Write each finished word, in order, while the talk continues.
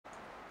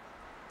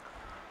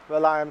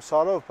Well, I am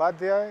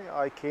Upadhyay.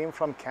 I came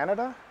from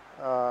Canada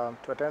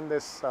to attend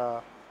this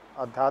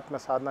Adhyatma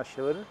Sadhana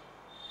Shivir,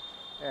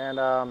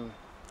 and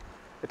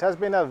it has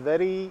been a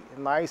very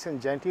nice and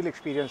genteel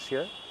experience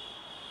here.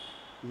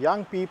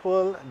 Young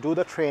people do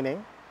the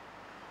training,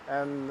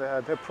 and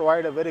they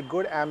provide a very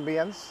good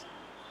ambience.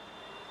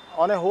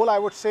 On a whole, I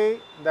would say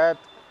that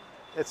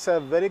it's a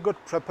very good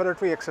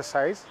preparatory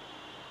exercise.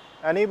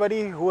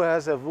 Anybody who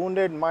has a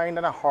wounded mind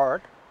and a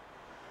heart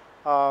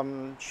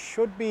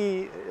should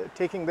be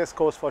taking this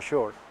course for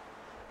sure.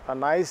 A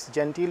nice,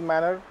 genteel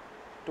manner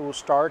to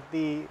start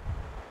the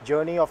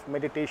journey of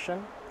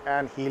meditation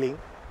and healing.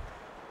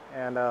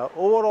 And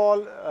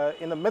overall,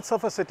 in the midst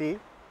of a city,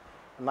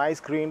 nice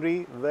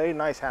greenery, very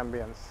nice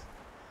ambience.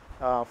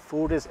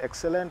 Food is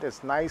excellent,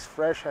 it's nice,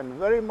 fresh, and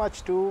very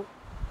much to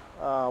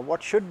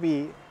what should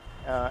be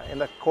in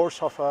the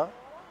course of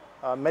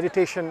a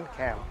meditation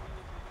camp.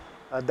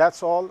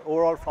 That's all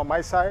overall from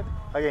my side.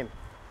 Again,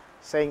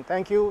 saying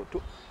thank you to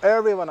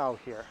everyone out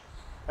here.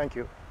 Thank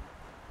you.